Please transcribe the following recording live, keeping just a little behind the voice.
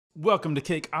Welcome to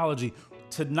Cakeology.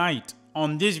 Tonight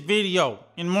on this video,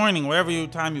 in the morning, wherever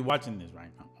time you're watching this right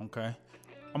now, okay?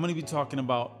 I'm gonna be talking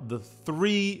about the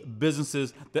 3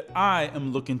 businesses that I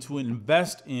am looking to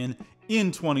invest in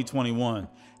 2021.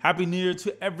 Happy New Year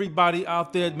to everybody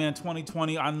out there, man.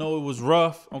 2020, I know it was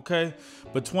rough, okay?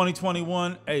 But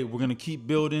 2021, hey, we're gonna keep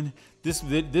building.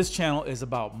 This channel is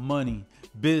about money,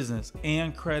 business,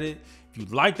 and credit. If you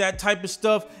like that type of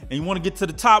stuff and you wanna get to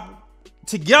the top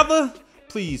together,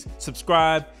 please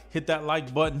subscribe, hit that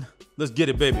like button. Let's get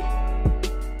it, baby.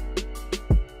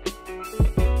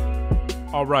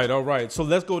 All right. So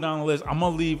let's go down the list. I'm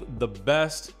gonna leave the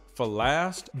best for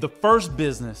last. The first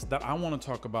business that I want to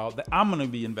talk about that I'm gonna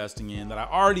be investing in, that I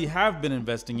already have been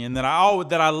investing in, that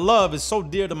I love, is so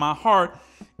dear to my heart: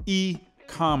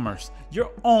 e-commerce.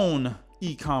 Your own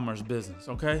e-commerce business,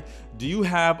 okay? Do you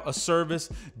have a service?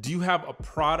 Do you have a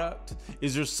product?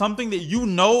 Is there something that you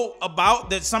know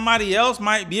about that somebody else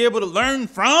might be able to learn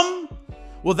from?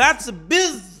 Well, that's a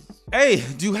business. Hey,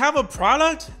 do you have a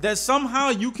product that somehow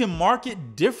you can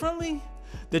market differently?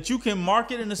 That you can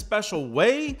market in a special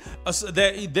way,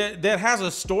 that has a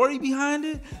story behind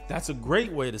it? That's a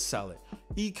great way to sell it.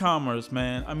 E-commerce,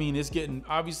 man, I mean, it's getting,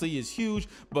 obviously it's huge,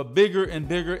 but bigger and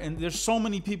bigger. And there's so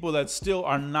many people that still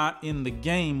are not in the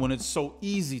game when it's so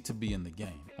easy to be in the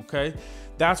game, okay?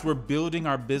 That's where building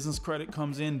our business credit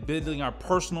comes in, building our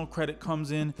personal credit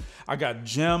comes in. I got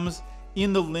gems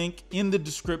in the link in the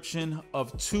description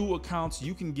of 2 accounts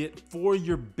you can get for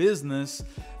your business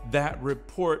that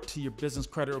report to your business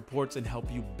credit reports and help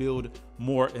you build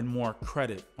more and more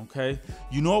credit, okay?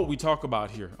 You know what we talk about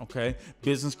here, okay?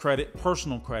 Business credit,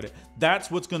 personal credit.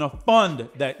 That's what's gonna fund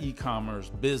that e-commerce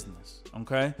business,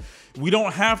 okay? We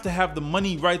don't have to have the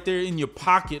money right there in your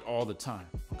pocket all the time,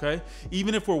 okay?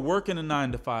 Even if we're working a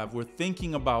 9-to-5, we're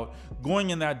thinking about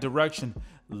going in that direction.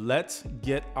 Let's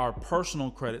get our personal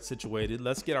credit situated.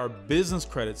 Let's get our business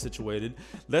credit situated.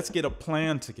 Let's get a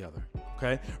plan together,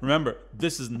 okay? Remember,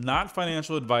 this is not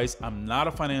financial advice. I'm not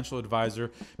a financial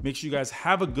advisor. Make sure you guys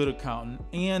have a good accountant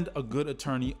and a good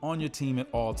attorney on your team at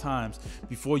all times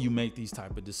before you make these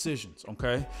type of decisions,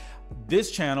 okay?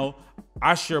 This channel,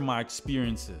 I share my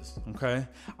experiences, okay?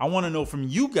 I wanna know from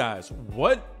you guys,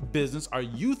 what business are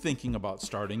you thinking about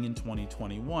starting in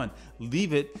 2021?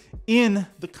 Leave it in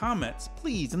the comments,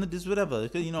 please, in the whatever,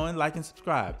 you know, and like and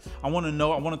subscribe. I wanna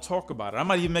know, I wanna talk about it. I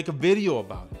might even make a video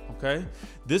about it, okay?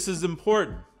 This is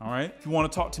important, all right? If you wanna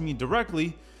talk to me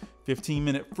directly,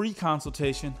 15-minute free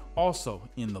consultation, also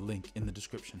in the link in the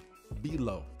description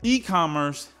below.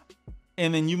 E-commerce.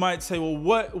 And then you might say, well,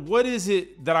 what is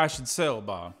it that I should sell,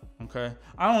 Bob? Okay,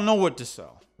 I don't know what to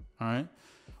sell. All right.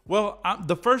 Well,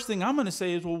 the first thing I'm going to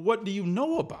say is, well, what do you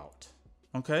know about?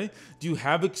 Okay. Do you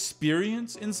have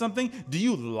experience in something? Do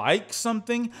you like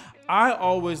something? I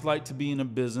always like to be in a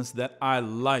business that I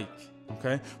like.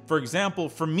 Okay. For example,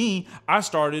 for me, I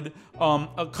started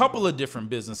a couple of different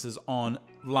businesses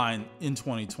online in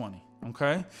 2020.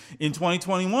 Okay, in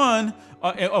 2021,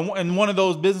 and one of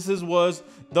those businesses was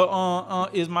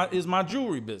is my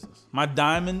jewelry business, my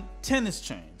diamond tennis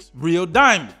chains, real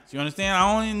diamonds. You understand?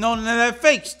 I don't even know none of that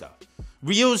fake stuff,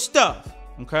 real stuff.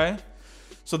 Okay,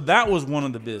 so that was one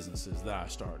of the businesses that I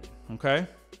started. Okay,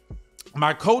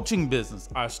 my coaching business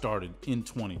I started in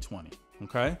 2020.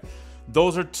 Okay,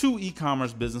 those are 2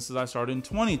 e-commerce businesses I started in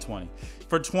 2020.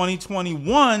 For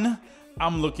 2021.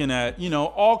 I'm looking at, you know,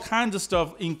 all kinds of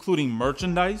stuff, including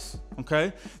merchandise,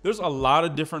 okay? There's a lot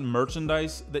of different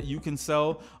merchandise that you can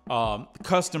sell,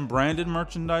 custom branded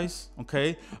merchandise,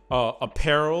 okay?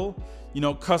 Apparel, you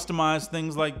know, customized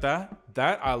things like that.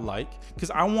 That I like,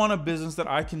 because I want a business that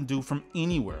I can do from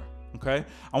anywhere, okay?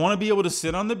 I want to be able to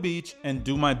sit on the beach and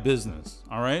do my business,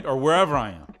 all right? Or wherever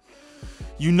I am.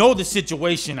 You know the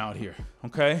situation out here,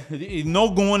 okay? No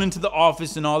going into the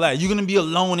office and all that. You're gonna be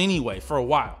alone anyway for a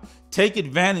while. Take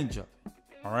advantage of it,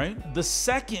 all right? The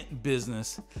second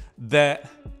business that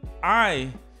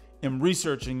I am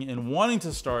researching and wanting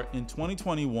to start in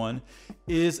 2021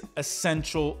 is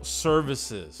essential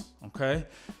services, okay?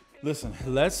 Listen,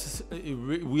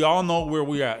 we all know where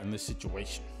we're at in this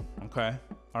situation, okay?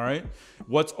 All right?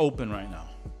 What's open right now,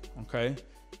 okay?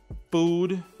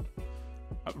 Food,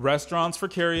 restaurants for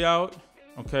carryout,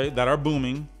 okay, that are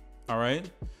booming, all right,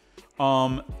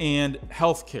 and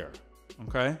healthcare,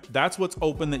 okay, that's what's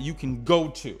open that you can go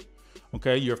to,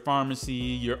 okay, your pharmacy,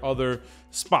 your other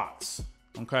spots,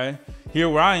 okay. Here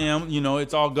where I am, you know,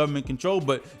 it's all government controlled,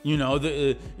 but you know,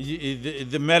 the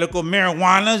medical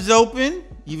marijuana is open,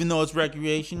 even though it's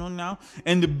recreational now,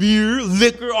 and the beer,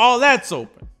 liquor, all that's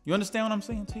open. You understand what I'm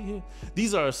saying to you here?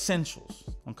 These are essentials,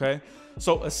 okay.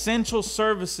 So essential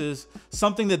services,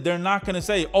 something that they're not going to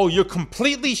say, oh, you're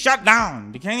completely shut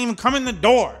down. You can't even come in the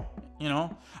door. You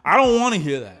know, I don't want to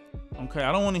hear that. Okay.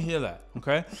 I don't want to hear that.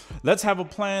 Okay. Let's have a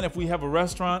plan. If we have a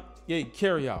restaurant, yeah,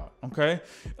 carry out. Okay.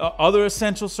 Other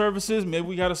essential services, maybe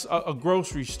we got a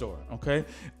grocery store. Okay.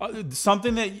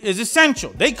 Something that is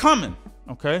essential. They coming.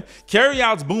 Okay. Carry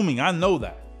out's booming. I know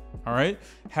that. All right.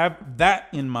 Have that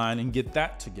in mind and get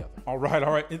that together. All right.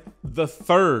 All right. The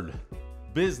third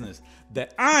business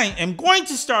that I am going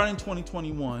to start in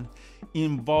 2021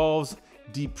 involves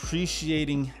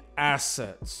depreciating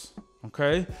assets.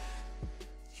 Okay.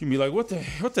 You be like, what the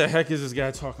heck is this guy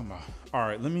talking about? All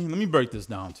right, let me break this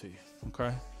down to you.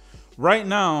 Okay. Right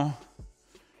now,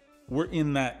 we're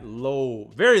in that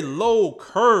very low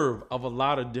curve of a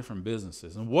lot of different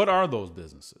businesses. And what are those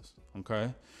businesses?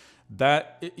 Okay.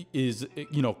 That is,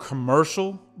 you know,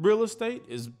 commercial real estate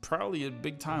is probably a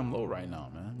big time low right now,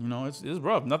 man. You know, it's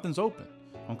rough. Nothing's open.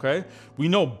 Okay. We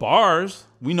know bars.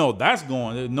 We know that's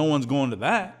going. No one's going to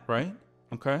that, right?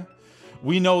 Okay.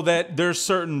 We know that there's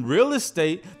certain real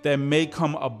estate that may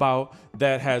come about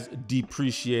that has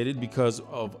depreciated because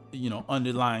of, you know,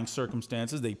 underlying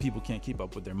circumstances. People can't keep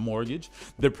up with their mortgage.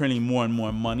 They're printing more and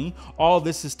more money. All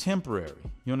this is temporary.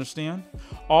 You understand?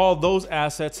 All those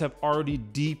assets have already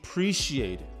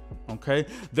depreciated. Okay.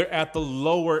 They're at the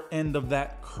lower end of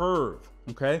that curve.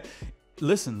 Okay.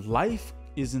 Listen, life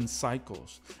is in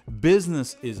cycles.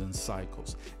 Business is in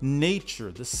cycles.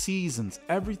 Nature, the seasons,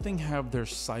 everything have their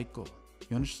cycle.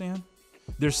 You understand?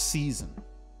 There's season.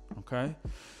 Okay.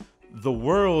 The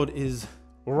world is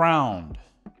round.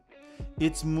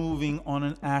 It's moving on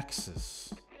an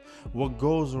axis. What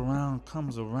goes around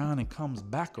and comes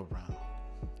back around.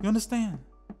 You understand?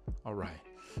 All right.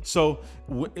 So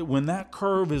when that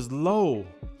curve is low,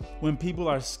 when people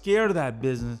are scared of that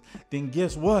business, then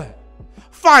guess what?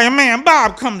 Fireman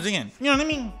Bob comes in. You know what I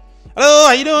mean? Hello,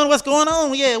 how you doing? What's going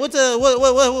on? Yeah, what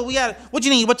we got? What you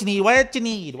need? What you need? What you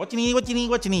need? What you need? What you need?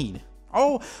 What you need?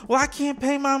 Oh, well, I can't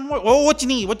pay my mortgage. Oh, what you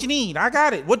need? What you need? I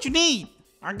got it. What you need?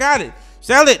 I got it.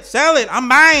 Sell it. Sell it. I'm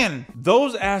buying.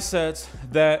 Those assets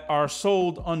that are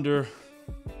sold under,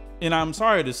 and I'm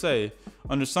sorry to say,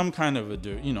 under some kind of a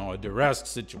duress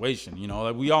situation. You know,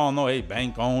 like we all know, hey,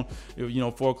 bank owned, you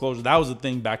know, foreclosure. That was a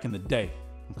thing back in the day.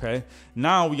 Okay.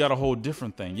 Now we got a whole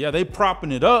different thing. Yeah, they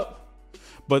propping it up.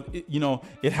 But, you know,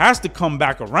 it has to come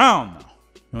back around now.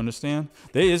 You understand?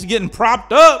 It's getting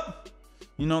propped up,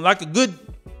 you know, like a good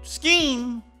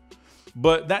scheme.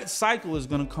 But that cycle is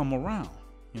going to come around,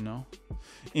 you know.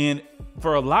 And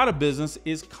for a lot of business,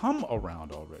 it's come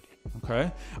around already. Okay.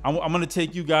 I'm going to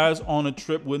take you guys on a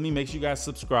trip with me. Make sure you guys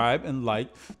subscribe and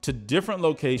like to different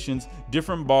locations,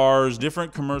 different bars,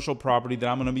 different commercial property that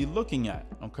I'm going to be looking at.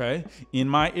 Okay. In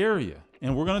my area.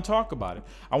 And we're going to talk about it.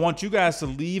 I want you guys to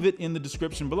leave it in the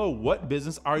description below. What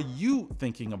business are you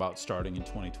thinking about starting in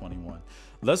 2021?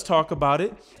 Let's talk about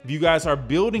it. If you guys are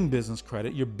building business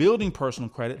credit, you're building personal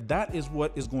credit, that is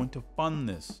what is going to fund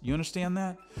this. You understand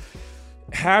that?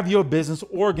 Have your business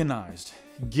organized.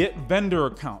 Get vendor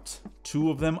accounts.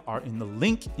 2 of them are in the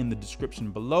link in the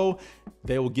description below.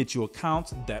 They will get you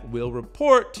accounts that will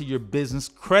report to your business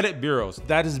credit bureaus.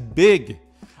 That is big.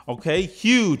 Okay,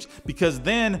 huge, because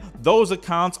then those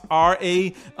accounts are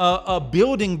a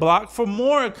building block for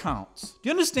more accounts. Do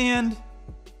you understand?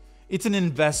 It's an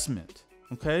investment.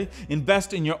 Okay,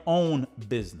 invest in your own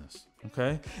business.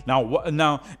 Okay,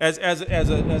 now as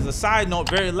a side note,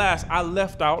 very last, I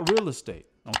left out real estate.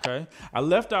 Okay, I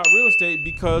left out real estate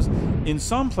because in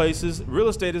some places real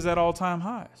estate is at all-time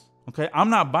highs. Okay, I'm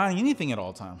not buying anything at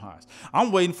all-time highs.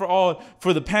 I'm waiting for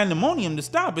the pandemonium to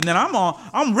stop, and then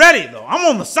I'm ready though. I'm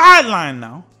on the sideline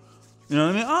now. You know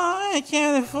what I mean? Oh, I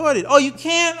can't afford it. Oh, you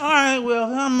can't? All right,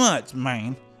 well, how much,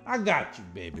 man? I got you,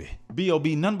 baby.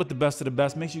 B.O.B. None but the best of the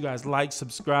best. Make sure you guys like,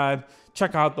 subscribe,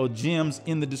 check out those gems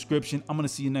in the description. I'm gonna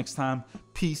see you next time.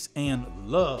 Peace and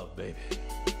love, baby.